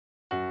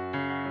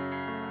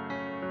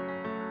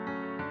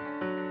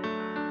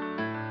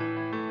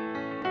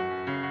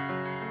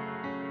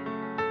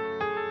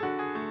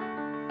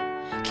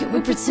Can we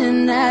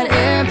pretend that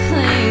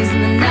airplanes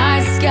in the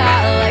night sky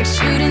are like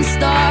shooting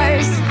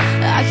stars?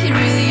 I could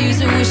really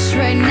use a wish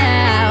right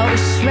now,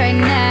 wish right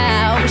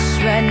now,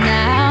 wish right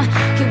now.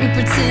 Can we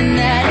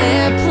pretend that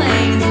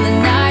airplanes in the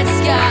night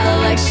sky are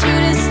like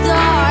shooting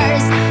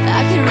stars? I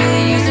could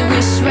really use a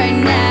wish right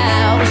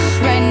now, wish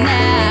right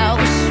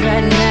now, wish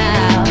right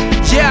now.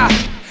 Yeah,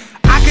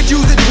 I could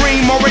use a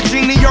dream or a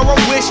genie or a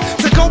wish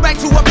to go back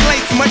to a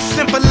place much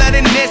simpler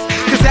than this.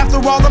 Cause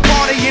after all the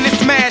partying and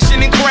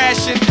smashing and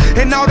crashing,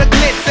 and all the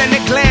glitz and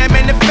the glam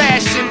and the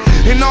fashion,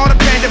 and all the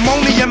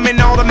pandemonium and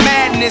all the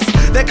madness,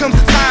 there comes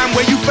a time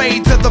where you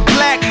fade to the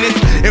blackness.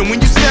 And when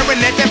you're staring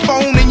at that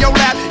phone in your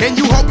lap, and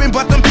you hoping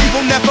but them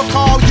people never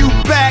call you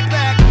back.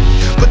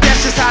 But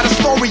that's just how the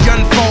story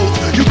unfolds.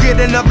 You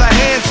get another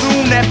hand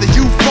soon after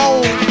you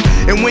fold.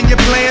 And when your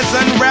plans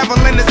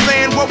unravel in the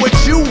sand, what would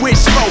you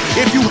wish for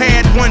if you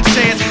had one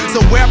chance?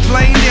 So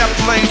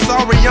airplane,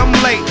 sorry I'm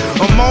late.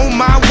 I'm on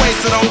my way,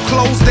 so don't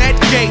close that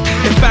gate.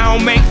 If I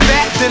don't make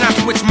that, then I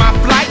switch my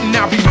flight, and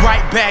I'll be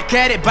right back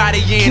at it by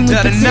the end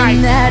of the night.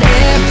 Can we pretend that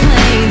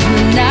airplanes in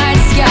the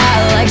night sky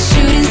like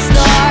shooting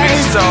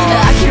stars?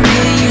 I can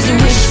really use a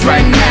wish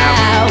right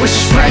now, wish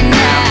right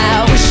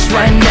now, wish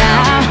right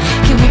now.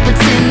 Can we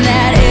pretend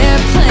that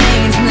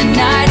airplanes in the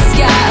night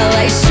sky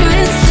like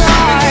shooting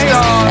stars?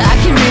 I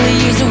can really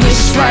use a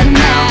wish right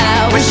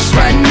now, wish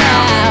right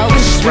now,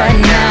 wish right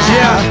now.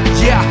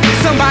 Yeah,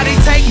 somebody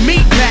take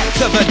me back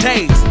to the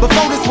days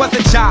before this was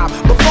a job,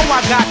 before I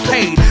got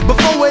paid,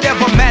 before it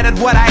ever mattered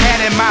what I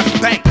had in my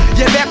bank.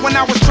 Yeah, back when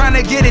I was trying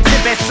to get a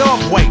tip at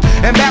Subway,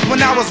 and back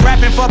when I was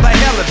rapping for the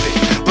hell of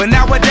it. But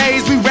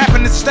nowadays we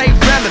rapping to stay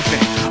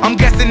relevant. I'm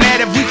guessing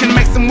that if we can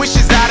make some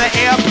wishes out of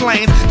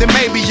airplanes, then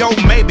maybe, oh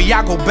maybe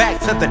I'll go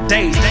back to the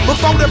days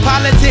before the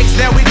politics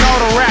that we call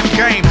the rap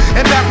game.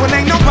 And back when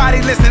ain't nobody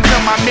listened to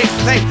my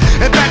mixtape.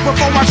 And back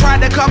before I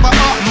tried to cover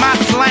up my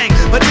slang.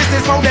 But this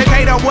is for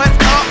Decatur, what's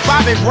up,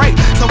 Bobby Ray?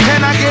 So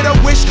can I get a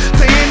wish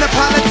to end the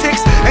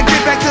politics and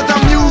get back to the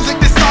music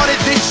that started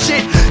this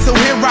shit? So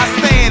here I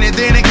stand, and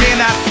then again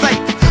I say,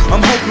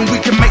 I'm hoping we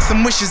can make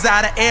some wishes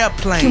out of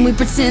airplanes. Can we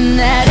pretend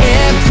that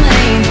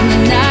airplanes in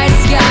the night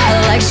sky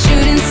like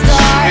shooting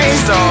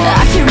stars?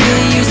 I can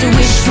really use a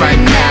wish right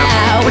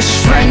now, wish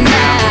right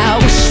now,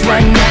 wish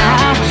right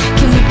now.